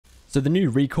So the new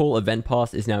Recall event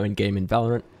pass is now in game in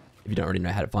Valorant. If you don't already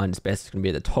know how to find it, it's going to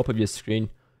be at the top of your screen,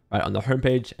 right on the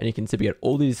homepage, and you can see we get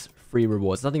all these free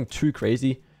rewards. Nothing too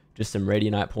crazy, just some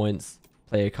Radianite points,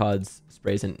 player cards,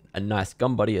 sprays, and a nice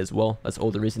gun buddy as well. That's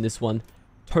all there is in this one.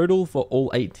 Total for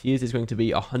all 8 tiers is going to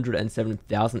be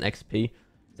 107,000 XP.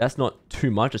 That's not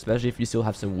too much, especially if you still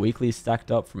have some weeklies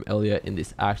stacked up from earlier in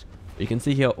this act. But you can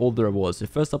see here all the rewards. So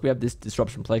first up, we have this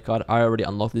Disruption play card. I already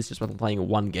unlocked this just by playing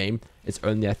one game. It's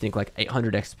only, I think, like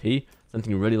 800 XP,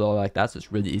 something really low like that, so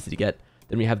it's really easy to get.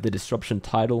 Then we have the Disruption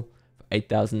title for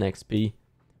 8,000 XP.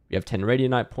 We have 10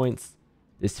 Radianite points.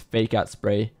 This fake out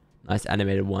spray, nice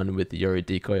animated one with the Yuri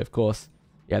decoy, of course.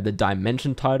 You have the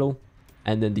Dimension title,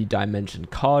 and then the Dimension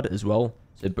card as well.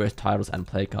 So both titles and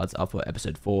play cards are for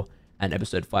episode 4 and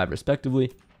episode 5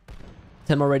 respectively.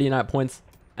 10 more Radianite points.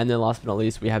 And then last but not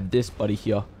least, we have this buddy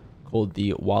here called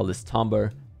the walis tambo.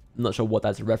 I'm not sure what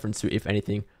that's a reference to, if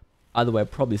anything. Either way, I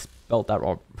probably spelt that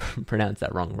or pronounced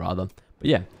that wrong rather. But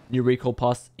yeah, new Recall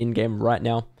pass in game right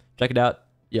now. Check it out.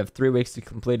 You have 3 weeks to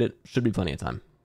complete it. Should be plenty of time.